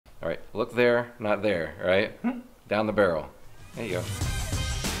All right, look there, not there, all right? Down the barrel. There you go.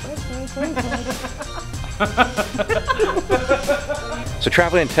 So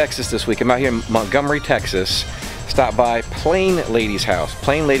traveling in Texas this week, I'm out here in Montgomery, Texas. Stopped by Plane Lady's house.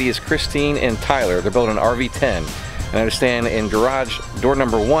 Plane Lady is Christine and Tyler. They're building an RV10. And I understand in garage door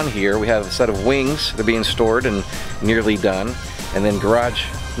number 1 here, we have a set of wings. They're being stored and nearly done. And then garage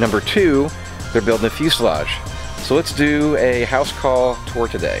number 2, they're building a fuselage. So let's do a house call tour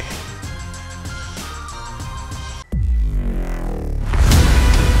today.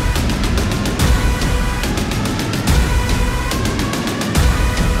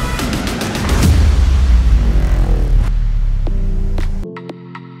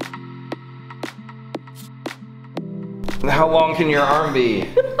 How long can your arm be?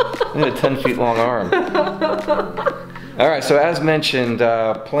 I need a 10 feet long arm. Alright, so as mentioned,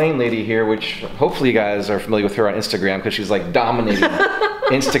 Plane Lady here, which hopefully you guys are familiar with her on Instagram because she's like dominating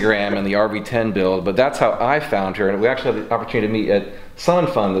Instagram and the RV10 build, but that's how I found her, and we actually had the opportunity to meet at Sun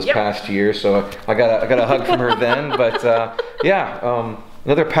Fun this past year, so I got a hug from her then, but yeah,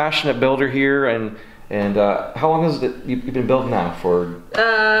 another passionate builder here, and how long has it you've been building now for?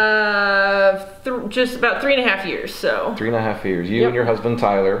 Just about 3.5 years, so. 3.5 years. You and your husband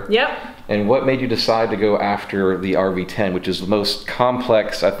Tyler. Yep. And what made you decide to go after the RV10, which is the most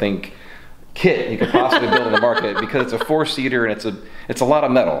complex, I think, kit you could possibly build in the market, because it's a 4-seater and it's a lot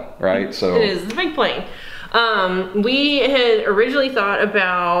of metal, right? So it is. It's a big plane. We had originally thought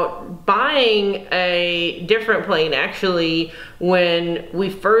about buying a different plane actually when we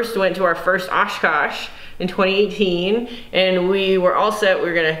first went to our first Oshkosh in 2018, and we were all set. We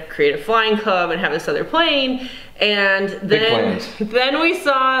were gonna create a flying club and have this other plane, and then we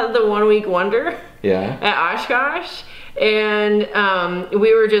saw the 1 Week Wonder at Oshkosh, and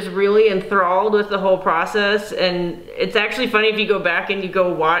we were just really enthralled with the whole process. And it's actually funny, if you go back and you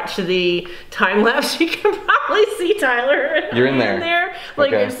go watch the time lapse, you can probably see Tyler. You're in there.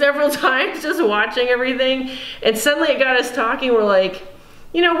 Like several times, just watching everything. And suddenly it got us talking. We're like,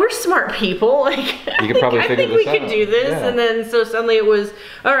 you know, we're smart people. Like, I think we could do this. Yeah. And then so suddenly it was,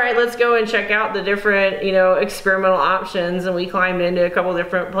 all right, let's go and check out the different, you know, experimental options. And we climbed into a couple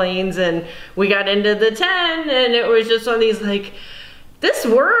different planes, and we got into the 10, and it was just one of these like, this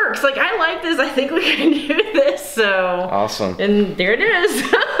works. Like, I like this. I think we can do this. So awesome. And there it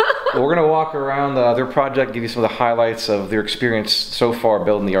is. Well, we're gonna walk around their project, give you some of the highlights of their experience so far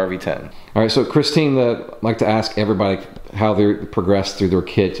building the RV10. All right, so Christine, I'd like to ask everybody how they progressed through their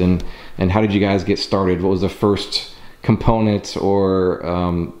kit, and how did you guys get started? What was the first component or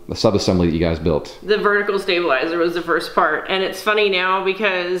the sub-assembly that you guys built? The vertical stabilizer was the first part, and it's funny now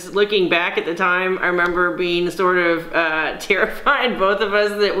because looking back at the time, I remember being sort of terrified, both of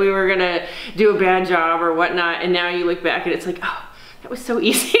us, that we were gonna do a bad job or whatnot, and now you look back and it's like, oh, that was so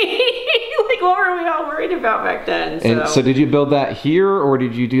easy. Like, what were we all worried about back then? And so did you build that here, or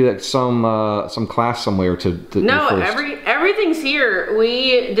did you do that some class somewhere to No, everything's here.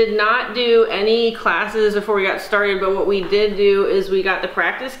 We did not do any classes before we got started, but what we did do is we got the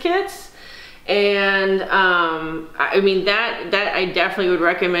practice kits. And I mean, that I definitely would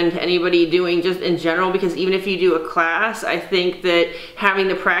recommend to anybody doing just in general, because even if you do a class, I think that having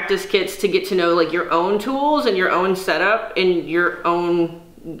the practice kits to get to know like your own tools and your own setup in your own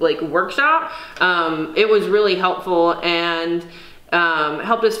like workshop, it was really helpful, and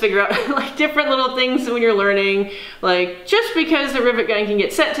helped us figure out like different little things when you're learning. Like, just because the rivet gun can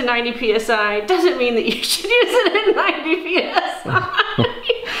get set to 90 psi doesn't mean that you should use it at 90 psi.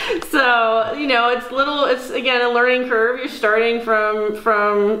 So, you know, it's again a learning curve. You're starting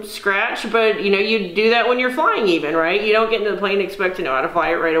from scratch, but you know, you do that when you're flying even, right? You don't get into the plane and expect to know how to fly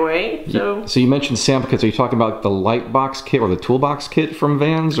it right away. So you mentioned sample kits. Are you talking about the light box kit or the toolbox kit from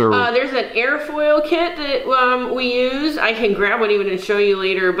Vans, or? There's an airfoil kit that we use. I can grab one even and show you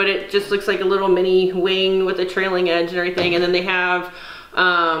later, but it just looks like a little mini wing with a trailing edge and everything. And then they have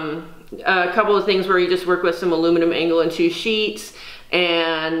a couple of things where you just work with some aluminum angle and 2 sheets.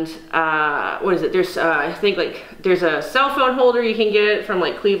 And what is it? There's I think like there's a cell phone holder you can get from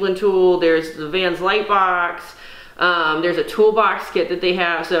like Cleveland Tool. There's the Vans light box. There's a toolbox kit that they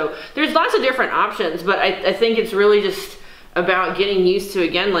have. So there's lots of different options, but I think it's really just about getting used to,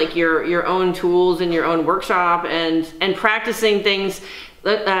 again, like your own tools in your own workshop and practicing things.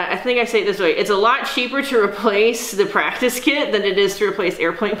 I think I say it this way: it's a lot cheaper to replace the practice kit than it is to replace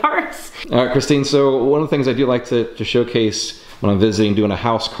airplane parts. All right, Christine, so one of the things I do like to showcase when I'm visiting, doing a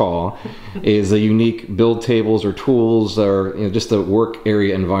house call, is the unique build tables or tools, or just the work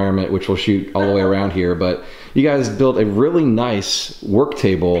area environment, which we'll shoot all the way around here. But you guys built a really nice work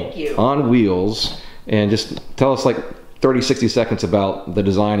table on wheels, and just tell us like 30, 60 seconds about the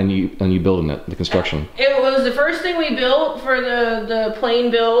design and you building it, the construction. It was the first thing we built for the plane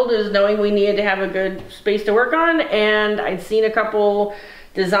build, is knowing we needed to have a good space to work on, and I'd seen a couple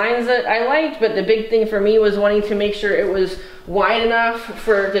designs that I liked, but the big thing for me was wanting to make sure it was wide enough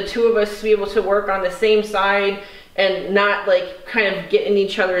for the two of us to be able to work on the same side and not like kind of get in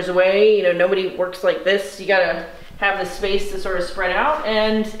each other's way. You know, nobody works like this. You gotta have the space to sort of spread out,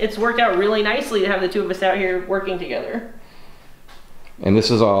 and it's worked out really nicely to have the two of us out here working together. And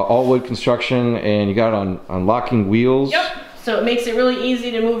this is all wood construction, and you got it on locking wheels. Yep. So it makes it really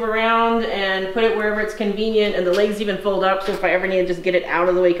easy to move around and put it wherever it's convenient, and the legs even fold up, so if I ever need to just get it out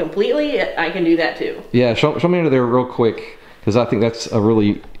of the way completely, I can do that too. Yeah, show me under there real quick, because I think that's a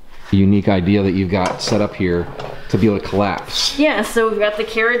really unique idea that you've got set up here to be able to collapse. Yeah, so we've got the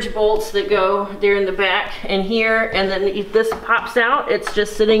carriage bolts that go there in the back and here, and then if this pops out, it's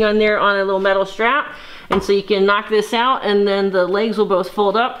just sitting on there on a little metal strap, and so you can knock this out, and then the legs will both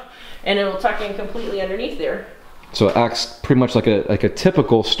fold up, and it'll tuck in completely underneath there. So it acts pretty much like a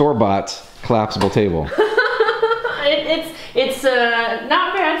typical store-bought collapsible table. It's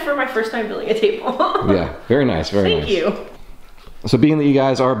not bad for my first time building a table. Yeah, very nice, very nice. Thank you. So being that you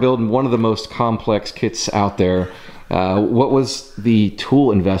guys are building one of the most complex kits out there, what was the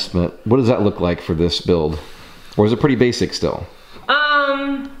tool investment? What does that look like for this build? Or is it pretty basic still?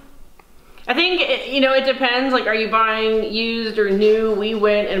 I think, it depends. Like, are you buying used or new? We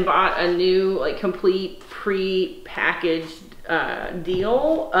went and bought a new, like, complete pre-packaged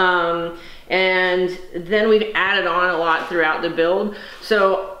deal. And then we've added on a lot throughout the build.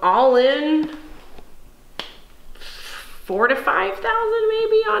 So all in, 4,000 to 5,000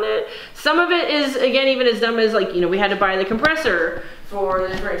 maybe on it. Some of it is, again, even as dumb as, like, we had to buy the compressor for the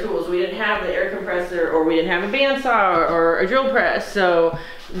different tools. We didn't have the air compressor, or we didn't have a bandsaw or a drill press. So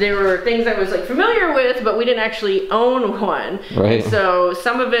there were things I was like familiar with, but we didn't actually own one. Right. So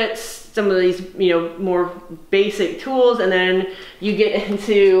some of these, more basic tools, and then you get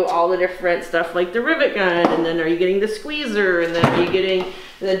into all the different stuff like the rivet gun, and then are you getting the squeezer, and then are you getting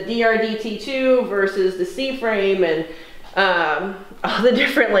the DRDT2 versus the C-frame, and all the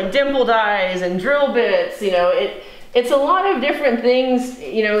different like dimple dies and drill bits. It's a lot of different things,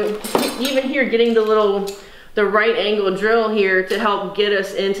 even here getting the right angle drill here to help get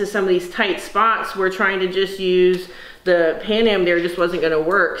us into some of these tight spots. We're trying to just use the Panhandle there, just wasn't gonna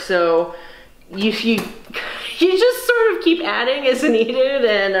work. So you just sort of keep adding as needed,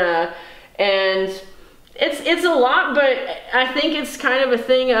 and it's a lot, but I think it's kind of a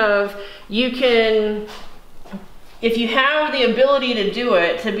thing of if you have the ability to do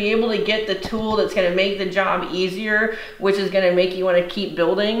it, to be able to get the tool that's going to make the job easier, which is going to make you want to keep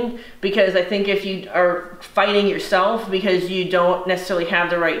building. Because I think if you are fighting yourself because you don't necessarily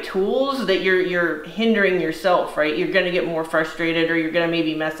have the right tools, that you're hindering yourself, right? You're going to get more frustrated, or you're going to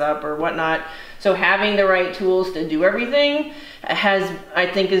maybe mess up or whatnot. So having the right tools to do everything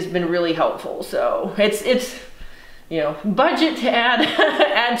I think has been really helpful. So it's budget to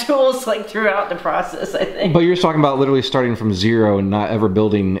add tools like throughout the process, I think. But you're talking about literally starting from zero and not ever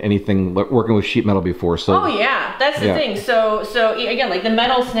building anything, working with sheet metal before. So. Oh yeah, that's the thing. So again, like the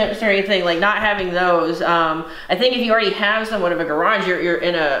metal snips or anything, like not having those. I think if you already have somewhat of a garage, you're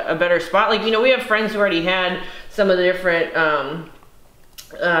in a better spot. Like we have friends who already had some of the different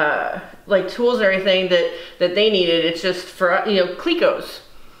like tools and everything that they needed. It's just for Clecos.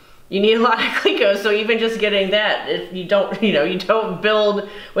 You need a lot of Clecos, so even just getting that, if you don't, you don't build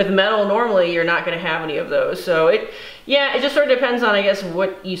with metal normally, you're not going to have any of those. So it just sort of depends on, I guess,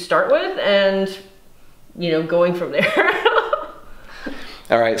 what you start with, and going from there.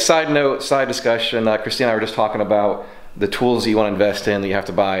 All right. Side note, side discussion. Christine and I were just talking about the tools that you want to invest in, that you have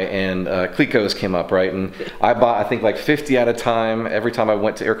to buy, and Clecos came up, right? And I bought, I think, like 50 at a time. Every time I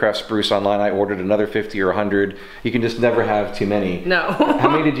went to Aircraft Spruce online, I ordered another 50 or 100. You can just never have too many. No. How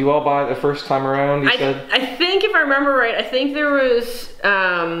many did you all buy the first time around, you said? I think, if I remember right, I think there was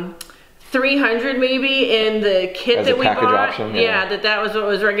 300 maybe in the kit that we bought. Option, yeah, that was what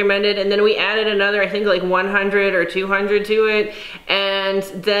was recommended, and then we added another, I think, like 100 or 200 to it, and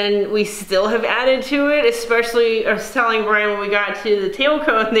then we still have added to it. Especially, I was telling Brian when we got to the tail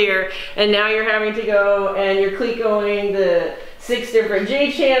cone there, and now you're having to go and you're Clecoing the 6 different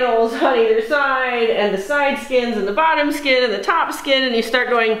J channels on either side, and the side skins, and the bottom skin, and the top skin, and you start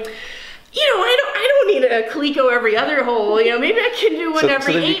going, I don't need a Cleco every other hole. Maybe I can do one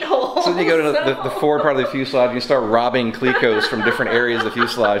every 8 holes. So then you go to the forward part of the fuselage, and you start robbing Clecos from different areas of the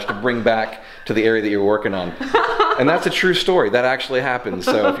fuselage to bring back to the area that you're working on. And that's a true story. That actually happens.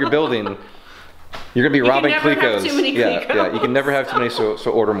 So if you're building, you're going to be robbing Clecos. You can never have too many Clecos. Yeah, you can never have too many, so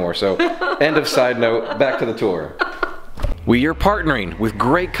order more. So end of side note, back to the tour. We are partnering with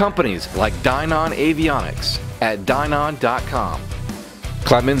great companies like Dynon Avionics at Dynon.com,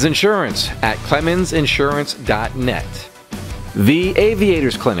 Clemens Insurance at ClemensInsurance.net, The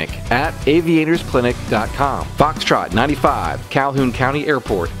Aviators Clinic at AviatorsClinic.com, Foxtrot 95, Calhoun County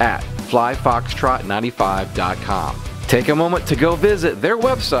Airport at FlyFoxtrot95.com. Take a moment to go visit their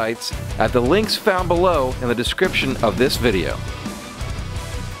websites at the links found below in the description of this video.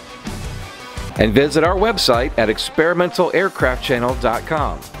 And visit our website at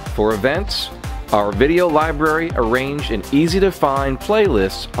ExperimentalAircraftChannel.com for events, our video library arranged in easy-to-find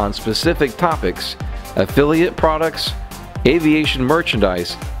playlists on specific topics, affiliate products, aviation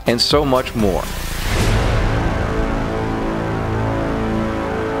merchandise, and so much more.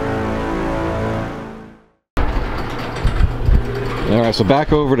 Alright, so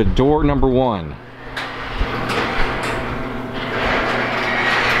back over to door number 1.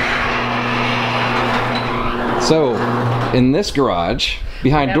 So, in this garage,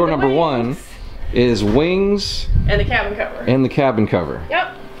 behind door number 1 is wings and the cabin cover. And the cabin cover.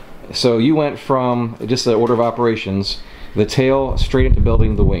 Yep. So you went from just the order of operations, the tail straight into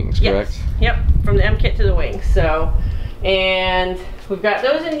building the wings, correct? Yes. Yep, from the M kit to the wings. So, and we've got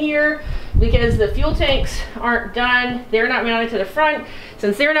those in here because the fuel tanks aren't done. They're not mounted to the front.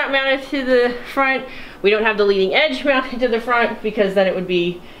 Since they're not mounted to the front, we don't have the leading edge mounted to the front because then it would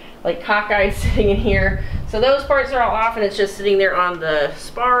be like cockeyed sitting in here. So those parts are all off and it's just sitting there on the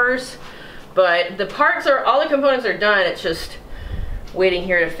spars. But the parts are, all the components are done. It's just waiting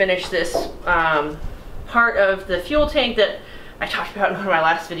here to finish this part of the fuel tank that I talked about in one of my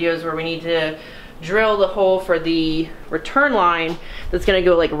last videos, where we need to drill the hole for the return line that's gonna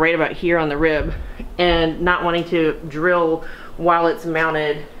go like right about here on the rib, and not wanting to drill while it's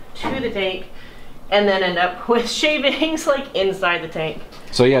mounted to the tank and then end up with shavings like inside the tank.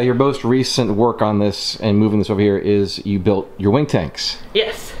 So yeah, your most recent work on this and moving this over here is you built your wing tanks.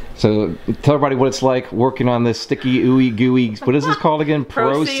 Yes. So tell everybody what it's like working on this sticky, ooey, gooey, what is this called again?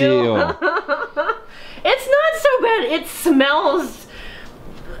 Pro Seal. It's not so bad. It smells,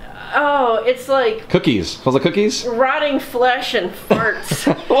 oh, it's like cookies. Smells like cookies? Rotting flesh and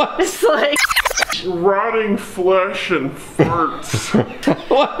farts. What? It's like rotting flesh and farts.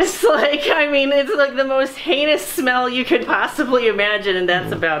 What? It's like, I mean, it's like the most heinous smell you could possibly imagine, and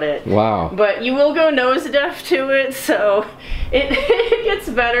that's about it. Wow. But you will go nose deaf to it, so it gets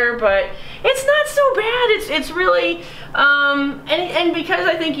better, but it's not so bad. It's really, and because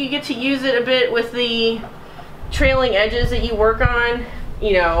I think you get to use it a bit with the trailing edges that you work on,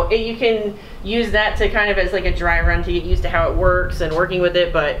 you know, you can use that to kind of as like a dry run to get used to how it works and working with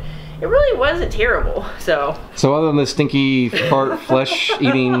it, but it really wasn't terrible. So other than the stinky fart,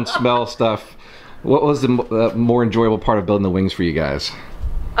 flesh-eating smell stuff, what was the more enjoyable part of building the wings for you guys?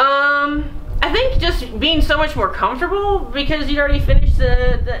 I think just being so much more comfortable because you'd already finished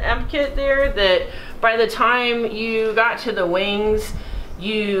the M kit there, that by the time you got to the wings,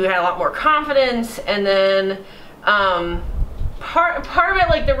 you had a lot more confidence, and then part of it,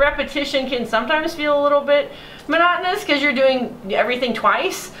 like the repetition can sometimes feel a little bit monotonous because you're doing everything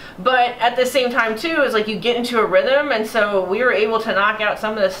twice, but at the same time too, it's like you get into a rhythm, and so we were able to knock out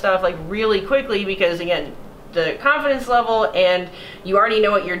some of this stuff like really quickly because, again, the confidence level, and you already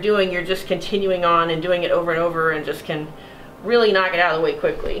know what you're doing, you're just continuing on and doing it over and over and just can really knock it out of the way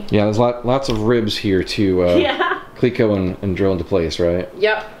quickly. Yeah, there's lots of ribs here to yeah, cleco and drill into place, right?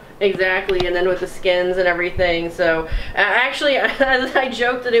 Yep. Exactly, and then with the skins and everything. So actually, I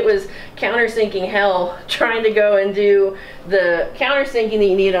joked that it was countersinking hell trying to go and do the countersinking that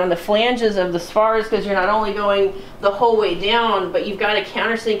you need on the flanges of the spars, because you're not only going the whole way down, but you've got to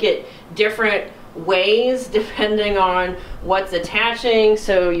countersink it different ways depending on what's attaching.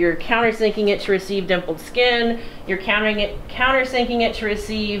 So you're countersinking it to receive dimpled skin, you're countersinking it to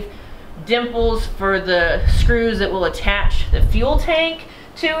receive dimples for the screws that will attach the fuel tank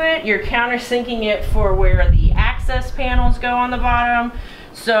to it, you're countersinking it for where the access panels go on the bottom.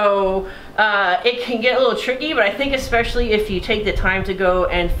 So it can get a little tricky, but I think especially if you take the time to go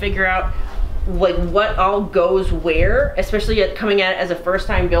and figure out like what all goes where, especially coming at it as a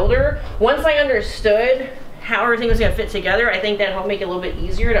first-time builder. Once I understood how everything was going to fit together, I think that helped make it a little bit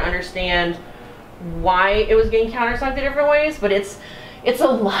easier to understand why it was getting countersunk the different ways. But it's a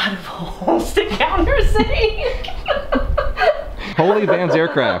lot of holes to countersink. Holy Van's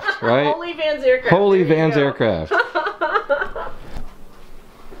aircraft, right? Holy Van's aircraft. Holy Van's aircraft. All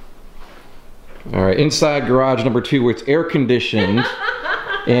right, inside garage number 2, where it's air conditioned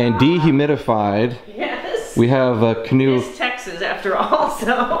and dehumidified. Yes. We have a canoe. It's Texas after all,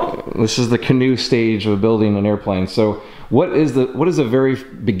 so. This is the canoe stage of building an airplane. So what is the very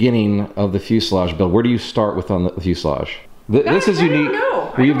beginning of the fuselage build? Where do you start with on the fuselage? This is unique. I don't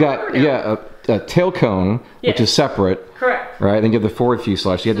know. Where you've got a tail cone, which is separate. Correct. Right. Then you have the forward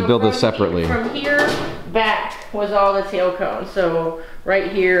fuselage. So you have to build those separately. From here back was all the tail cone. So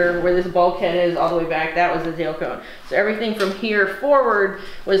right here where this bulkhead is all the way back, that was the tail cone. So everything from here forward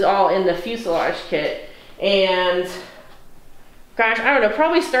was all in the fuselage kit. And gosh, I don't know,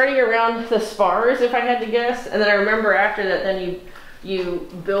 probably starting around the spars if I had to guess. And then I remember after that, then you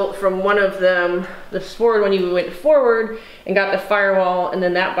built from one of them, the forward when you went forward and got the firewall and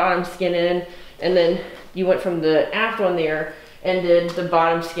then that bottom skin in. And then you went from the aft one there and did the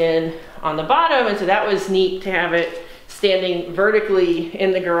bottom skin on the bottom. And so that was neat to have it standing vertically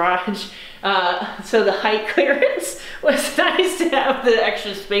in the garage. So the height clearance was nice to have the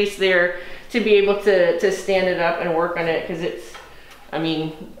extra space there to be able to stand it up and work on it, because it's, I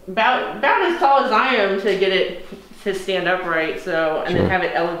mean, about as tall as I am to get it to stand upright, so, and then have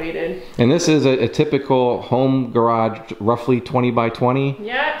it elevated. And this is a typical home garage, roughly 20 by 20?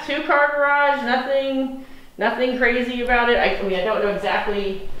 Yeah, 2-car garage, nothing crazy about it. I mean, I don't know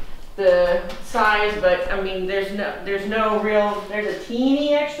exactly the size, but I mean, there's no real, there's a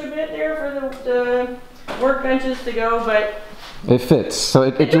teeny extra bit there for the workbenches to go, but it fits. So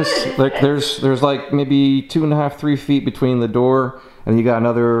it just, like, there's like maybe 2.5, 3 feet between the door, and you got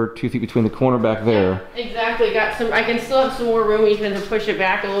another 2 feet between the corner back there. Yeah, exactly. Got some. I can still have some more room even to push it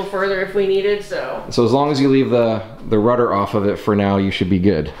back a little further if we needed. So as long as you leave the rudder off of it for now, you should be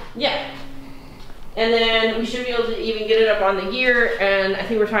good. Yeah. And then we should be able to even get it up on the gear, and I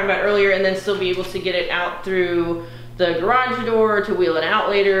think we were talking about earlier, and then still be able to get it out through the garage door to wheel it out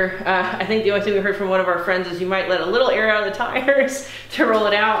later. I think the only thing we heard from one of our friends is you might let a little air out of the tires to roll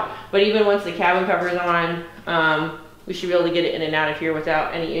it out, but even once the cabin cover is on, we should be able to get it in and out of here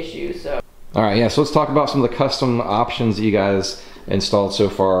without any issues. So. All right, yeah, so let's talk about some of the custom options that you guys installed so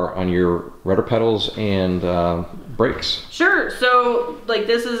far on your rudder pedals and brakes. Sure, so like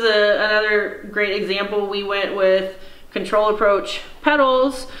this is another great example. We went with control approach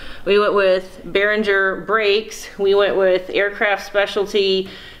pedals, we went with Behringer brakes, we went with aircraft specialty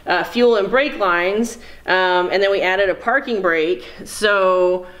fuel and brake lines, and then we added a parking brake.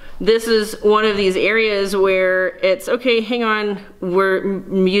 So this is one of these areas where it's, okay, hang on, we're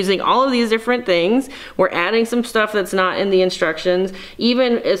using all of these different things. We're adding some stuff that's not in the instructions.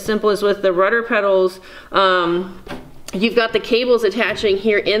 Even as simple as with the rudder pedals, you've got the cables attaching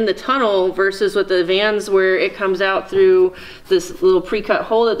here in the tunnel versus with the vans where it comes out through this little pre-cut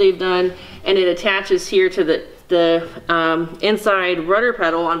hole that they've done, and it attaches here to the inside rudder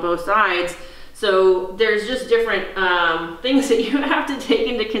pedal on both sides. So there's just different things that you have to take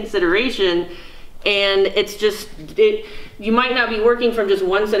into consideration, and it's just, you might not be working from just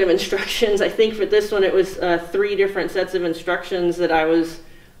one set of instructions. I think for this one it was 3 different sets of instructions that I was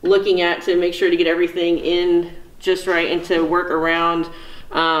looking at to make sure to get everything in just right and to work around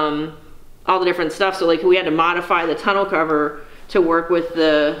all the different stuff. So like we had to modify the tunnel cover to work with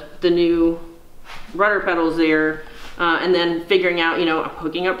the new rudder pedals there. And then figuring out, you know,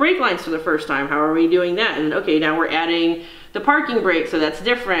 hooking up brake lines for the first time. How are we doing that? And okay, now we're adding the parking brake, so that's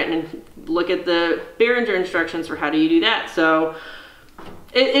different. And look at the Behringer instructions for how do you do that. So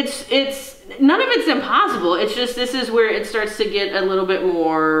it's none of it's impossible. It's just this is where it starts to get a little bit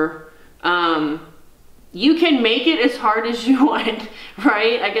more. You can make it as hard as you want,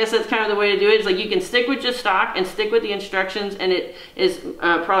 right? I guess that's kind of the way to do it. It's like you can stick with just stock and stick with the instructions, and it is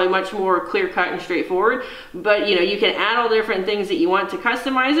probably much more clear cut and straightforward. But you know, you can add all the different things that you want to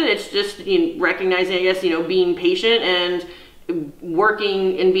customize it. It's just, you know, recognizing, I guess, you know, being patient and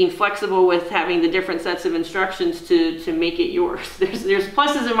working and being flexible with having the different sets of instructions to make it yours. There's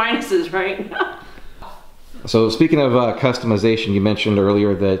pluses and minuses, right? So speaking of customization, you mentioned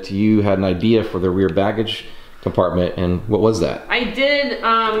earlier that you had an idea for the rear baggage compartment, and what was that? I did.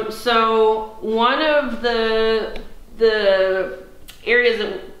 So one of the areas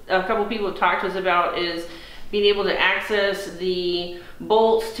that a couple people have talked to us about is being able to access the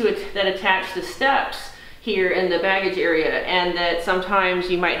bolts that attach the steps here in the baggage area, and that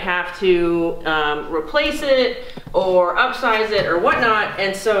sometimes you might have to replace it or upsize it or whatnot.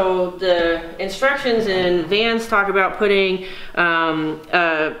 And so the instructions in vans talk about putting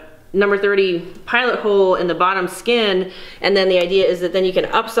a number 30 pilot hole in the bottom skin, and then the idea is that then you can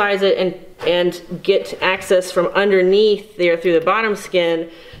upsize it and get access from underneath there through the bottom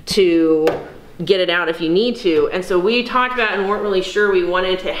skin to get it out if you need to. And so we talked about and weren't really sure we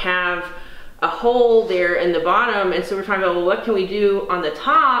wanted to have a hole there in the bottom, and so we're talking about, well, what can we do on the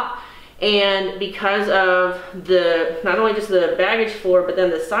top? And because of the, not only just the baggage floor, but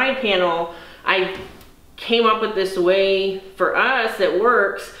then the side panel, I came up with this way for us that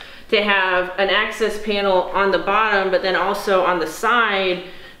works to have an access panel on the bottom, but then also on the side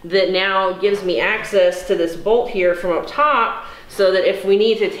that now gives me access to this bolt here from up top, so that if we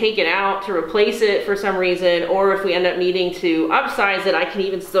need to take it out to replace it for some reason, or if we end up needing to upsize it, I can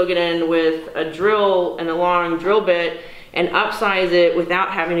even still get in with a drill and a long drill bit and upsize it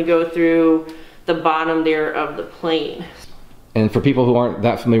without having to go through the bottom there of the plane. And for people who aren't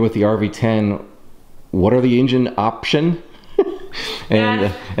that familiar with the RV10, what are the engine option?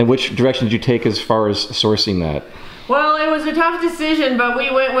 and which direction did you take as far as sourcing that? Well, it was a tough decision, but we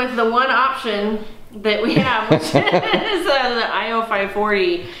went with the one option that we have, which is the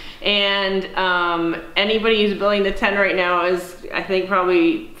IO540. And anybody who's building the 10 right now is, I think,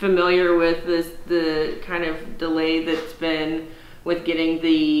 probably familiar with the kind of delay that's been with getting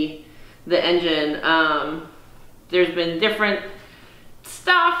the engine. There's been different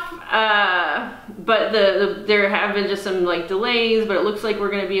stuff, but there have been just some like delays, but it looks like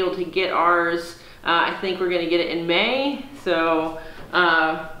we're going to be able to get ours. I think we're going to get it in May. So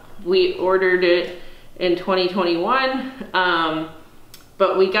we ordered it in 2021,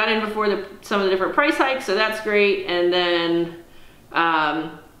 but we got in before some of the different price hikes, so that's great. And then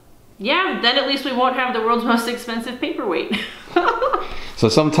yeah, then at least we won't have the world's most expensive paperweight. So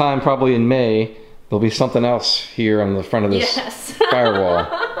sometime probably in May, there'll be something else here on the front of this firewall,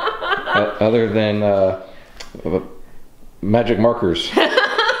 other than magic markers.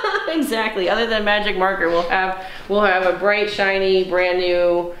 Exactly. Other than magic marker, we'll have a bright, shiny, brand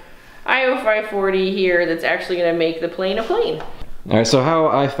new IO540 here that's actually going to make the plane a plane. All right. So how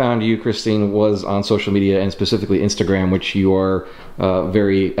I found you, Christine, was on social media and specifically Instagram, which you are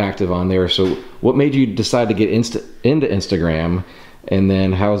very active on there. So what made you decide to get into Instagram? And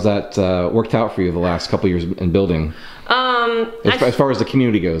then how's that worked out for you the last couple years in building? As far as the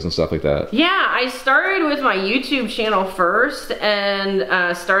community goes and stuff like that. Yeah, I started with my YouTube channel first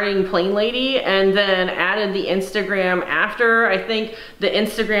and starting Plane Lady, and then added the Instagram after. I think the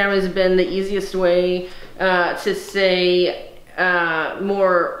Instagram has been the easiest way to stay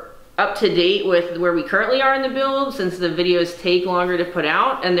more up to date with where we currently are in the build, since the videos take longer to put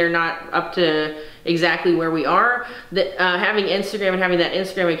out and they're not up to exactly where we are. Having Instagram and having that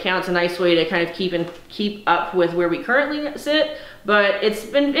Instagram account is a nice way to kind of keep up with where we currently sit. But it's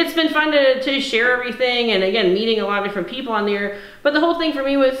been fun to share everything, and again, meeting a lot of different people on there. But the whole thing for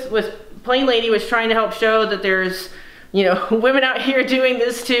me with Plane Lady was trying to help show that there's, you know, women out here doing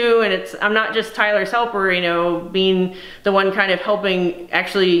this too, and I'm not just Tyler's helper, you know, being the one kind of helping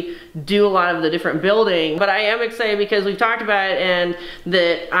actually do a lot of the different building. But I am excited because we've talked about it, and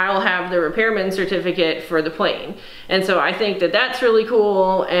that I'll have the repairman certificate for the plane. And so I think that that's really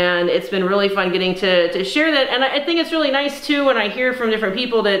cool, and it's been really fun getting to share that. And I think it's really nice too when I hear from different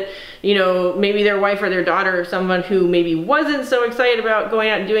people that, you know, maybe their wife or their daughter or someone who maybe wasn't so excited about going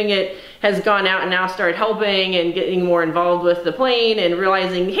out and doing it has gone out and now started helping and getting more involved with the plane and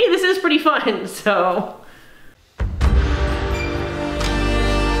realizing, hey, this is pretty fun. So